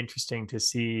going to be interesting to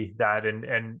see that.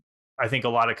 And I think a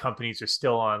lot of companies are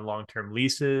still on long-term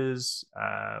leases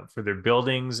for their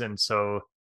buildings. And so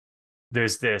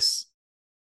there's this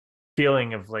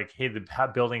feeling of like, hey, the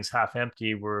building's half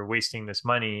empty, we're wasting this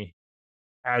money.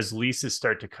 As leases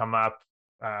start to come up,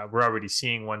 we're already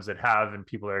seeing ones that have, and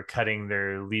people are cutting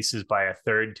their leases by a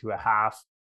third to a half.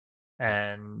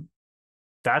 And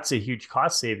that's a huge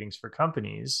cost savings for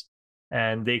companies.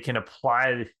 And they can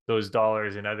apply those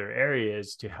dollars in other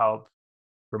areas to help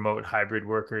remote hybrid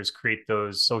workers create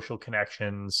those social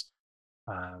connections.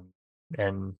 Um,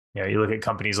 and you look at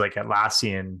companies like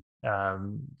Atlassian,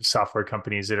 software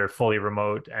companies that are fully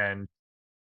remote, and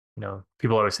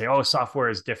people always say, "Oh, software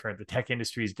is different. The tech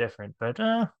industry is different." But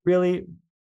really,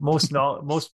 most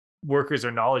workers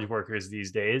are knowledge workers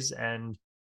these days, and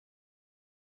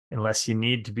unless you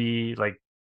need to be like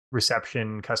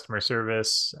reception, customer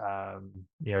service,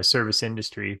 service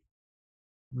industry,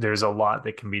 there's a lot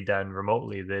that can be done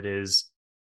remotely. That is,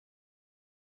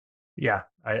 yeah.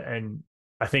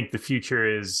 I think the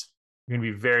future is going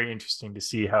to be very interesting to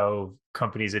see how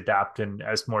companies adapt, and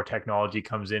as more technology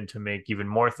comes in to make even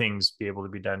more things be able to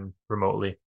be done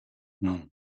remotely. Mm.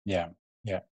 Yeah.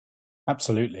 Yeah.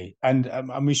 Absolutely. And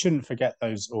we shouldn't forget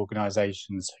those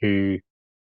organizations who,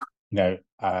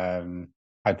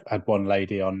 had one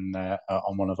lady on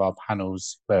one of our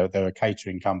panels. They're a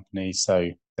catering company, so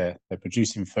they're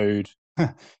producing food.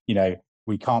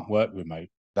 We can't work remote.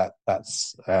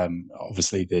 That's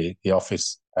obviously the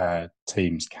office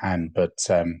teams can, but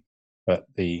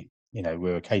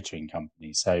we're a catering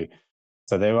company, so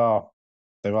there are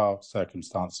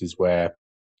circumstances where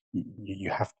you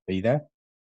have to be there.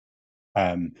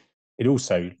 It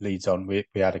also leads on. We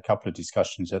had a couple of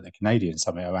discussions at the Canadian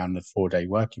Summit around the 4-day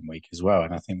working week as well,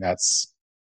 and I think that's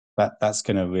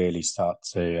going to really start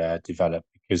to develop,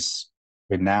 because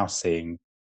we're now seeing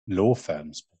law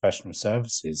firms, professional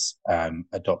services,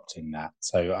 adopting that.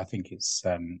 So I think it's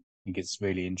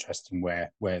really interesting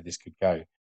where this could go.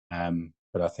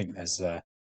 But I think there's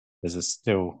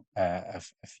still a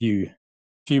few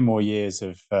more years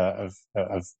of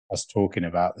us talking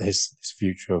about this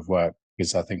future of work,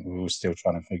 because I think we're all still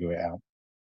trying to figure it out.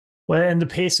 Well, and the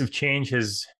pace of change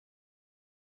has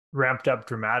ramped up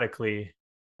dramatically,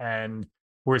 and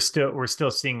we're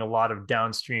still seeing a lot of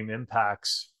downstream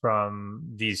impacts from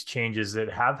these changes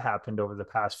that have happened over the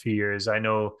past few years. I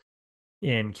know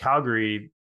in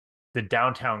Calgary, the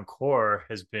downtown core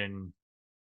has been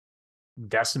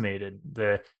decimated.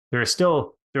 There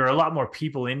are a lot more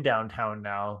people in downtown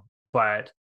now,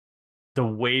 but the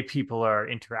way people are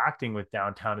interacting with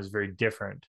downtown is very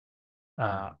different.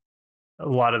 Uh, a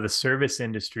lot of the service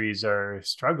industries are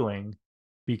struggling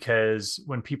because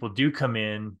when people do come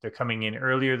in, they're coming in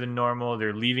earlier than normal.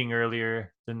 They're leaving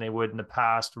earlier than they would in the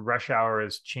past. Rush hour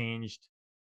has changed.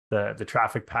 The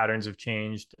traffic patterns have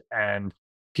changed, and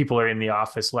people are in the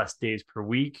office less days per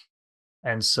week.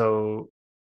 And so,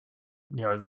 you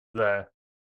know, the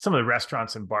some of the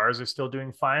restaurants and bars are still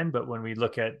doing fine, but when we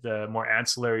look at the more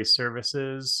ancillary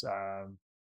services,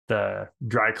 the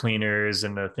dry cleaners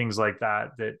and the things like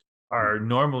that that are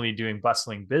normally doing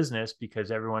bustling business because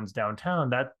everyone's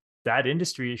downtown, that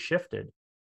industry is shifted.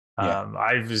 Yeah.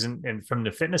 I was from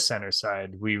the fitness center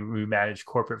side. We manage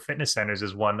corporate fitness centers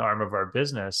as one arm of our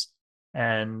business,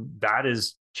 and that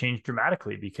has changed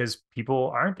dramatically because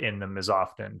people aren't in them as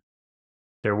often.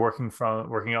 They're working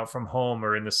out from home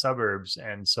or in the suburbs,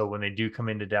 and so when they do come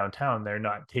into downtown, they're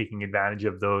not taking advantage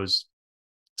of those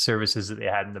services that they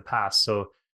had in the past. So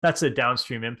that's a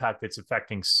downstream impact that's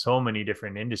affecting so many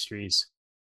different industries.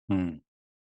 Hmm.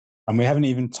 And we haven't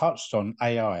even touched on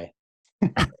AI.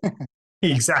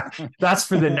 Exactly. That's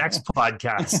for the next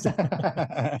podcast.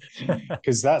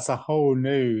 Because that's a whole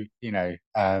new,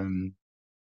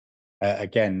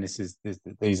 again,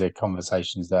 these are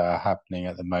conversations that are happening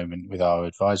at the moment with our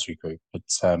advisory group, but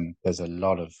there's a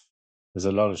lot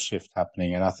of shift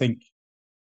happening, and I think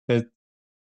there's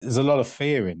a lot of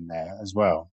fear in there as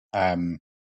well. And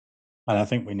I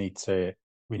think we need to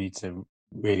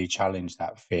really challenge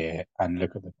that fear and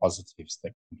look at the positives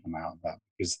that can come out of that,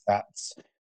 because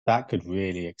that could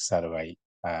really accelerate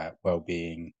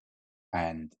well-being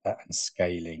and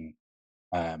scaling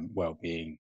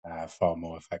well-being far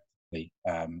more effectively.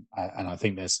 And I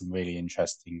think there's some really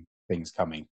interesting things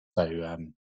coming. So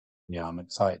yeah, I'm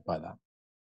excited by that.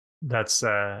 That's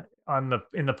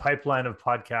in the pipeline of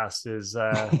podcasts is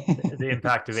the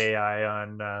impact of AI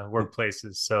on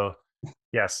workplaces. So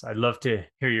yes, I'd love to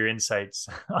hear your insights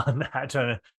on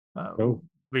that. Cool.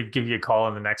 We'd give you a call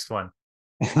on the next one.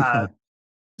 Uh,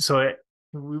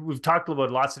 we've talked about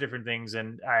lots of different things,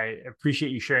 and I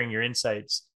appreciate you sharing your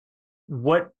insights.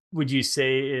 What would you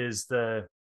say is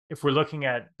if we're looking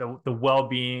at the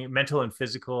well-being, mental and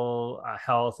physical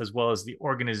health, as well as the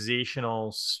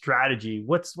organizational strategy,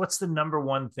 what's the number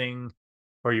one thing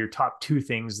or your top two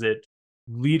things that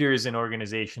leaders in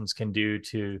organizations can do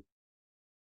to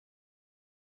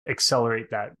accelerate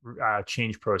that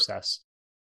change process?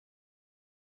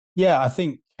 Yeah, I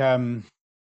think no,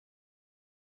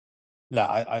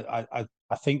 I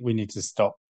think we need to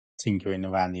stop tinkering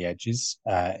around the edges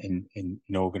in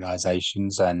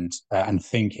organizations, and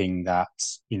thinking that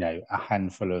a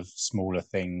handful of smaller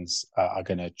things are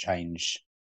going to change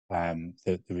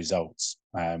the results.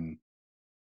 And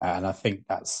I think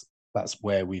that's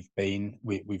where we've been.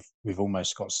 We've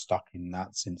almost got stuck in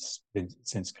that since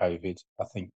COVID. I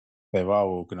think there are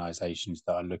organizations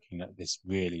that are looking at this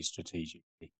really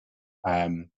strategically.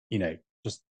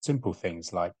 Just simple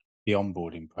things like the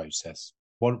onboarding process.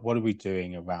 What are we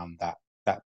doing around that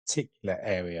particular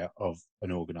area of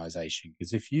an organization?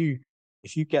 Because if you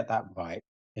get that right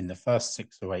in the first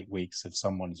 6 or 8 weeks of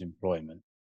someone's employment,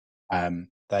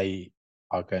 they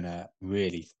are going to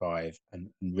really thrive and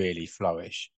really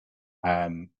flourish.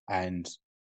 And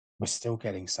we're still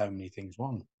getting so many things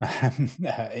wrong.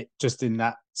 Just in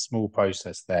that small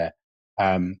process there.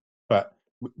 But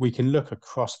we can look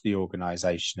across the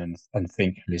organization and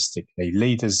think holistically.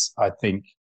 Leaders, I think,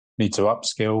 need to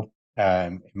upskill.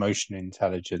 Emotional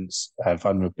intelligence,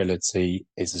 vulnerability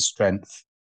is a strength.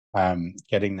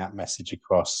 Getting that message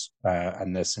across,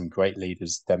 and there's some great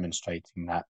leaders demonstrating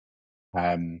that.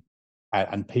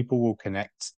 And people will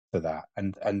connect to that.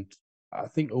 And I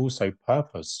think also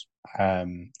purpose,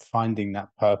 finding that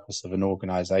purpose of an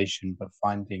organization, but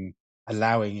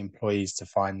allowing employees to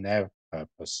find their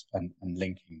purpose and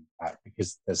linking that,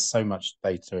 because there's so much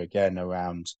data again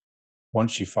around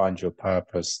once you find your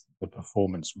purpose, the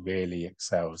performance really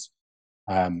excels.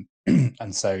 And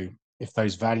so if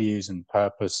those values and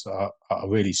purpose are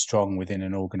really strong within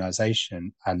an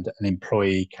organization and an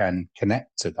employee can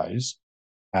connect to those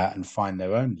and find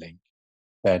their own link,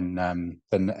 then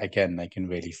again, they can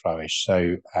really flourish.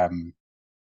 So,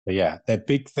 yeah, they're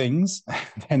big things.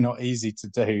 They're not easy to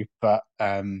do, but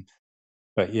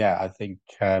yeah, I think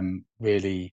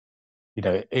really,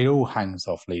 it all hangs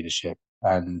off leadership,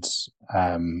 and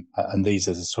these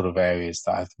are the sort of areas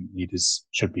that I think leaders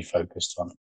should be focused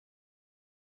on.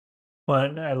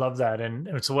 Well, I love that.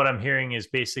 And so what I'm hearing is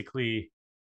basically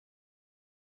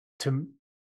to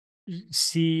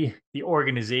see the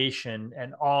organization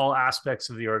and all aspects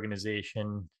of the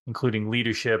organization, including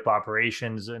leadership,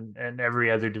 operations, and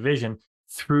every other division,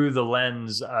 through the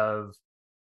lens of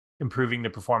improving the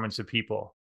performance of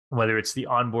people, whether it's the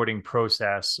onboarding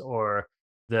process or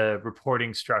the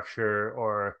reporting structure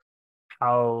or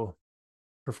how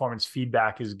performance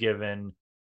feedback is given,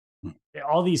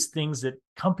 all these things that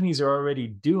companies are already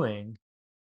doing,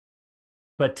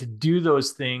 but to do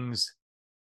those things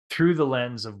through the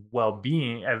lens of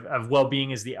well-being, of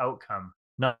well-being as the outcome,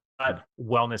 not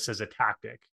wellness as a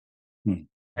tactic.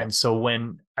 And so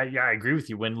when I agree with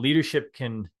you, when leadership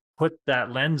can put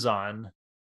that lens on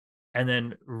and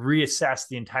then reassess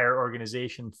the entire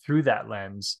organization through that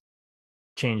lens,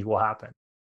 change will happen.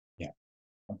 Yeah.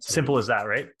 Absolutely. Simple as that,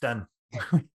 right? Done.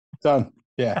 Done.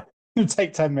 Yeah. It'll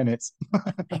take 10 minutes.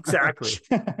 Exactly.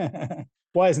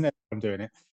 Why isn't everyone doing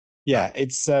it? Yeah,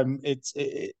 it's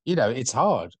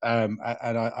hard. And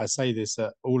I say this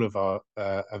at all of our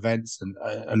events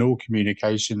and all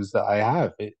communications that I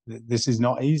have. This is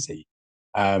not easy.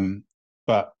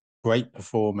 But great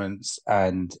performance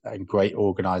and great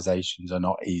organizations are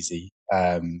not easy.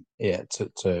 Yeah,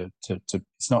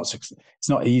 it's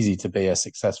not easy to be a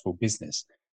successful business.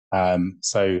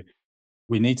 So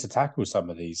we need to tackle some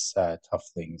of these tough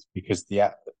things, because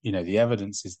the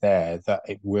evidence is there that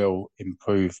it will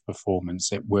improve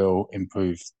performance, it will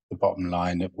improve the bottom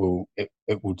line, it will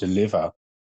deliver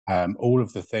all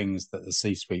of the things that the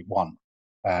C-suite want,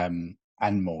 and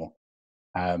more.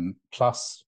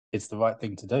 Plus, it's the right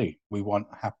thing to do. We want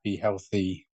happy,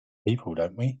 healthy people,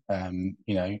 don't we?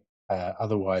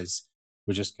 Otherwise,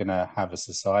 we're just going to have a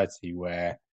society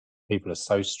where people are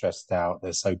so stressed out,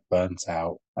 they're so burnt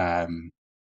out,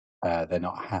 they're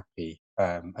not happy.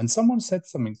 And someone said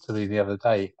something to me the other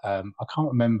day. I can't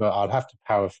remember. I'll have to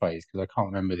paraphrase because I can't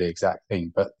remember the exact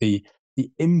thing. But the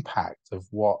impact of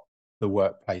what the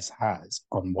workplace has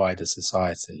on wider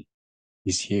society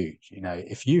is huge.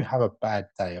 If you have a bad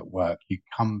day at work, you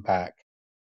come back,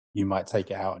 you might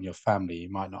take it out on your family,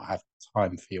 you might not have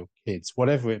time for your kids,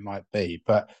 whatever it might be.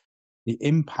 But the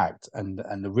impact and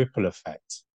the ripple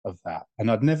effect of that,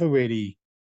 and I'd never really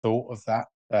thought of that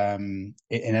in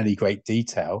any great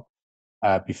detail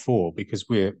before, because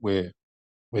we're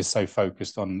so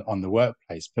focused on the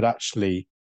workplace, but actually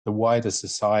the wider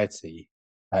society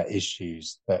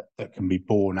issues that can be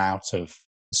born out of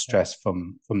stress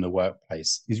from the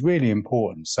workplace is really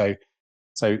important. So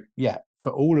yeah,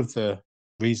 for all of the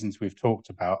reasons we've talked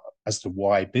about as to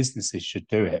why businesses should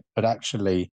do it, but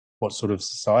actually what sort of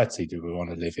society do we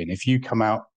want to live in? If you come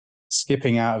out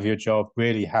skipping out of your job,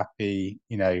 really happy,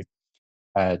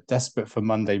 desperate for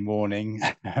Monday morning,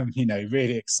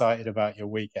 really excited about your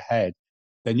week ahead,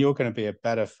 then you're going to be a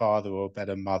better father or a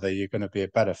better mother. You're going to be a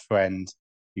better friend.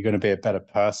 You're going to be a better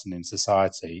person in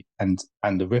society. And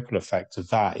the ripple effect of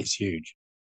that is huge.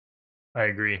 I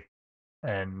agree.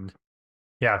 And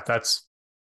yeah,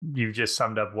 you've just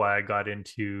summed up why I got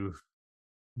into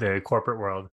the corporate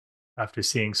world after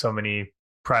seeing so many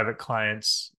private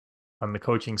clients on the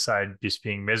coaching side just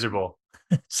being miserable.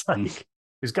 It's like,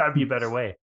 there's got to be a better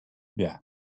way. Yeah,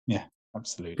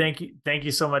 absolutely. Thank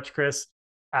you so much, Chris.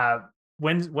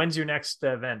 When's your next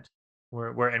event?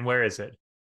 Where is it?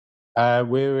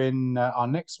 We're in our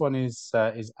next one is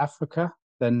Africa,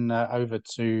 then over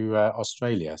to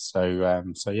Australia. So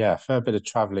yeah, a fair bit of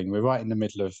traveling. We're right in the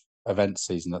middle of event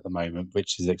season at the moment,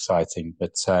 which is exciting.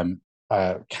 But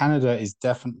Canada is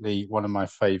definitely one of my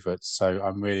favourites, so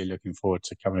I'm really looking forward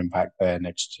to coming back there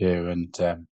next year and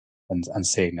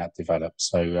seeing that develop.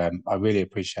 So I really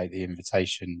appreciate the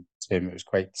invitation, Tim. It was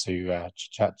great to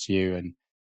chat to you,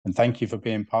 and thank you for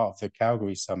being part of the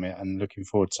Calgary Summit, and looking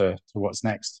forward to what's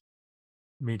next.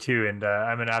 Me too. And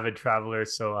I'm an avid traveler,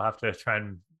 so I'll have to try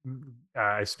and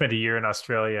I spent a year in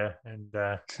Australia and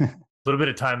a little bit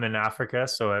of time in Africa,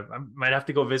 so I might have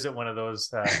to go visit one of those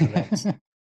events.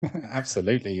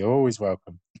 Absolutely. You're always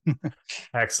welcome.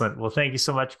 Excellent. Well, thank you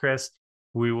so much, Chris.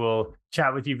 We will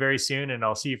chat with you very soon, and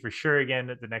I'll see you for sure again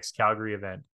at the next Calgary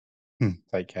event.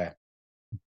 Take care.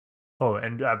 Oh,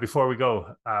 and before we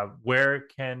go, where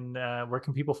can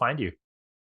people find you?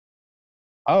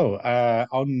 Oh,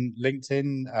 on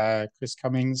LinkedIn, Chris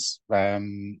Cummings,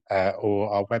 or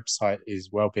our website is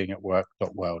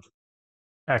wellbeingatwork.world.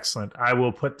 Excellent. I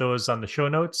will put those on the show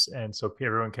notes, and so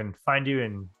everyone can find you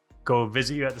and go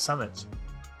visit you at the summits.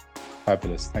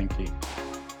 Fabulous. Thank you.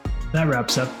 That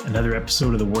wraps up another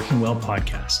episode of the Working Well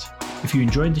podcast. If you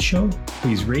enjoyed the show,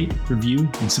 please rate, review,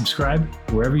 and subscribe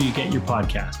wherever you get your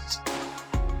podcasts.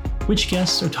 Which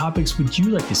guests or topics would you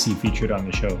like to see featured on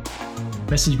the show?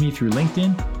 Message me through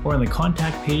LinkedIn or on the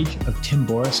contact page of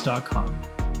timboris.com.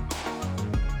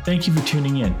 Thank you for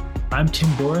tuning in. I'm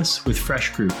Tim Boris with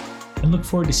Fresh Group, and look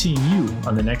forward to seeing you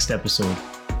on the next episode.